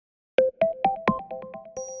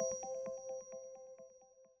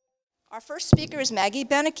Our first speaker is Maggie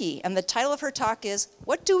Beneke, and the title of her talk is,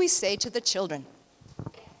 What Do We Say to the Children?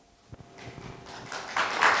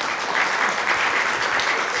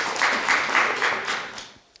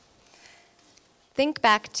 Think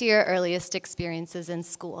back to your earliest experiences in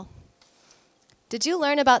school. Did you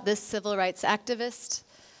learn about this civil rights activist?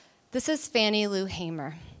 This is Fannie Lou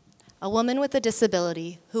Hamer, a woman with a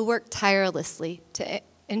disability who worked tirelessly to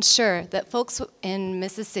ensure that folks in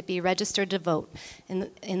Mississippi registered to vote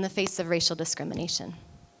in the face of racial discrimination.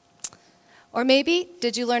 Or maybe,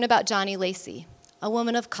 did you learn about Johnny Lacey, a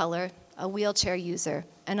woman of color, a wheelchair user,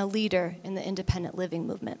 and a leader in the independent living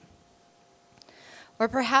movement? Or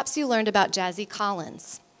perhaps you learned about Jazzy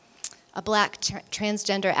Collins, a black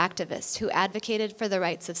transgender activist who advocated for the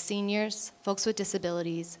rights of seniors, folks with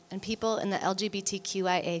disabilities, and people in the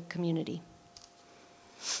LGBTQIA community.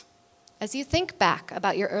 As you think back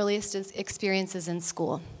about your earliest experiences in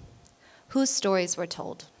school, whose stories were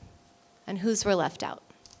told and whose were left out?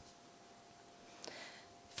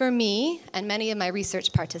 For me and many of my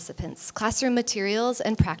research participants, classroom materials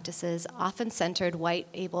and practices often centered white,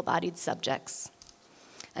 able-bodied subjects.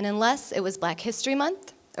 And unless it was Black History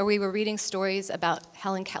Month, or we were reading stories about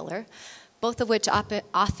Helen Keller, both of which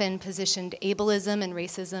often positioned ableism and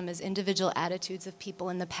racism as individual attitudes of people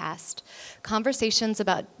in the past, conversations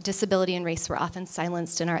about disability and race were often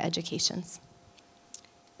silenced in our educations.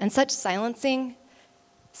 And such silencing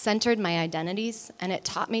centered my identities, and it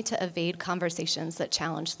taught me to evade conversations that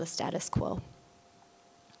challenged the status quo.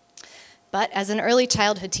 But as an early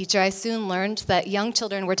childhood teacher, I soon learned that young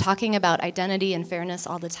children were talking about identity and fairness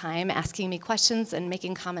all the time, asking me questions and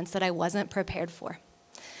making comments that I wasn't prepared for.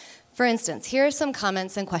 For instance, here are some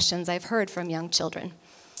comments and questions I've heard from young children.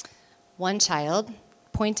 One child,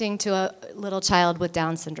 pointing to a little child with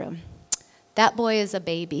Down syndrome. That boy is a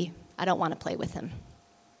baby. I don't want to play with him.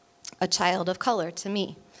 A child of color to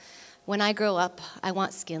me. When I grow up, I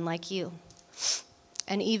want skin like you.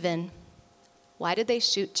 And even, why did they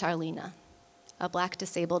shoot Charlena, a black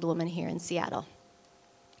disabled woman here in Seattle?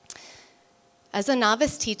 As a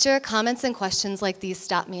novice teacher, comments and questions like these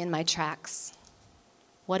stop me in my tracks.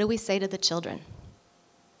 What do we say to the children?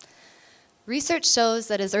 Research shows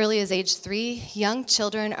that as early as age 3, young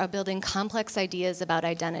children are building complex ideas about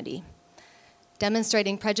identity,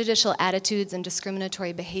 demonstrating prejudicial attitudes and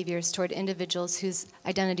discriminatory behaviors toward individuals whose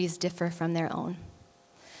identities differ from their own.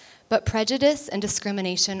 But prejudice and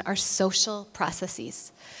discrimination are social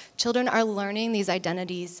processes. Children are learning these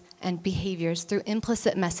identities and behaviors through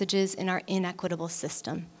implicit messages in our inequitable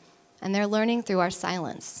system, and they're learning through our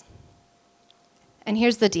silence. And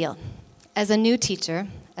here's the deal. As a new teacher,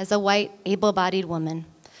 as a white, able-bodied woman,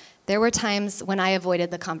 there were times when I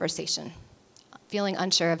avoided the conversation, feeling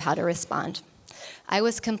unsure of how to respond. I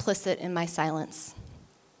was complicit in my silence.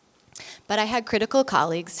 But I had critical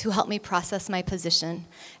colleagues who helped me process my position,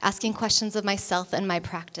 asking questions of myself and my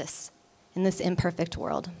practice in this imperfect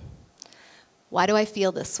world. Why do I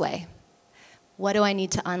feel this way? What do I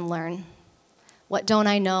need to unlearn? What don't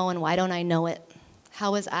I know and why don't I know it?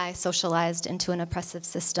 How was I socialized into an oppressive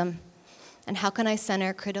system? And how can I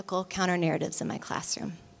center critical counter-narratives in my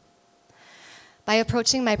classroom? By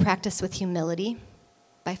approaching my practice with humility,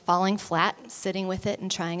 by falling flat, sitting with it, and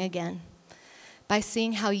trying again, by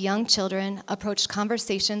seeing how young children approached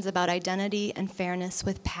conversations about identity and fairness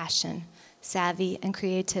with passion, savvy, and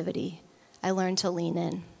creativity, I learned to lean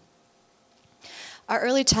in. Our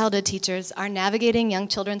early childhood teachers are navigating young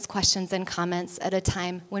children's questions and comments at a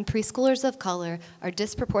time when preschoolers of color are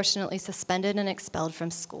disproportionately suspended and expelled from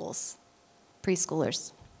schools.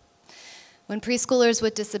 Preschoolers. When preschoolers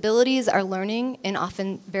with disabilities are learning in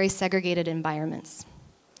often very segregated environments.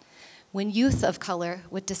 When youth of color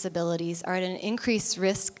with disabilities are at an increased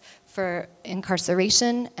risk for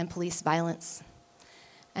incarceration and police violence.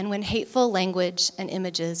 And when hateful language and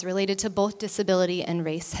images related to both disability and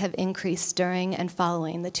race have increased during and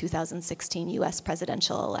following the 2016 US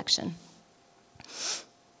presidential election.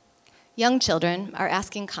 Young children are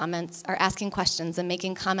asking questions and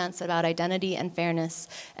making comments about identity and fairness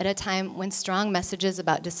at a time when strong messages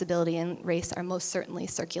about disability and race are most certainly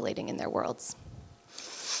circulating in their worlds.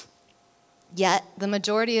 Yet, the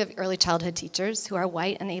majority of early childhood teachers who are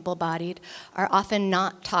white and able-bodied are often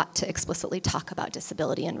not taught to explicitly talk about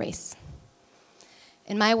disability and race.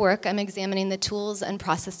 In my work, I'm examining the tools and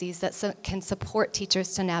processes that can support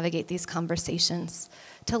teachers to navigate these conversations,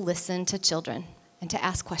 to listen to children, and to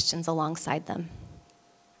ask questions alongside them.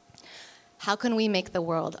 How can we make the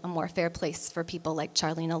world a more fair place for people like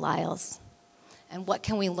Charlena Lyles? And what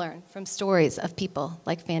can we learn from stories of people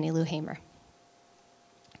like Fannie Lou Hamer?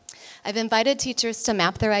 I've invited teachers to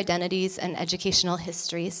map their identities and educational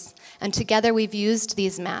histories, and together we've used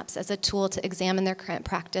these maps as a tool to examine their current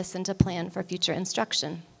practice and to plan for future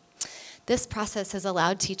instruction. This process has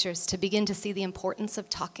allowed teachers to begin to see the importance of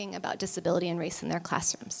talking about disability and race in their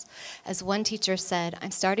classrooms. As one teacher said,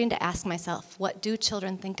 "I'm starting to ask myself, what do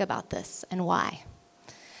children think about this and why?"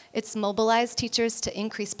 It's mobilized teachers to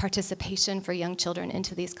increase participation for young children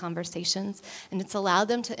into these conversations, and it's allowed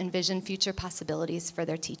them to envision future possibilities for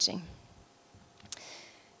their teaching.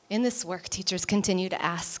 In this work, teachers continue to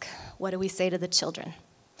ask, what do we say to the children?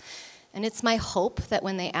 And it's my hope that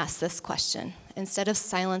when they ask this question, instead of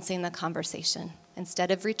silencing the conversation,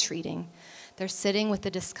 instead of retreating, they're sitting with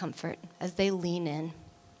the discomfort as they lean in,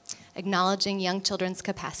 acknowledging young children's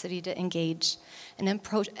capacity to engage and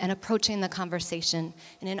approaching the conversation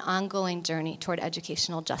in an ongoing journey toward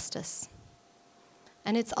educational justice.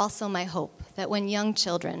 And it's also my hope that when young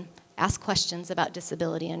children ask questions about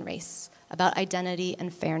disability and race, about identity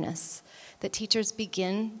and fairness, that teachers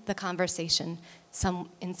begin the conversation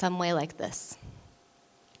in some way like this.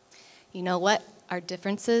 You know what? Our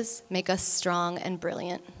differences make us strong and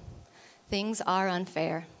brilliant. Things are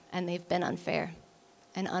unfair, and they've been unfair,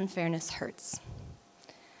 and unfairness hurts.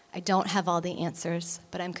 I don't have all the answers,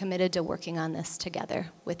 but I'm committed to working on this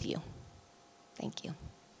together with you. Thank you.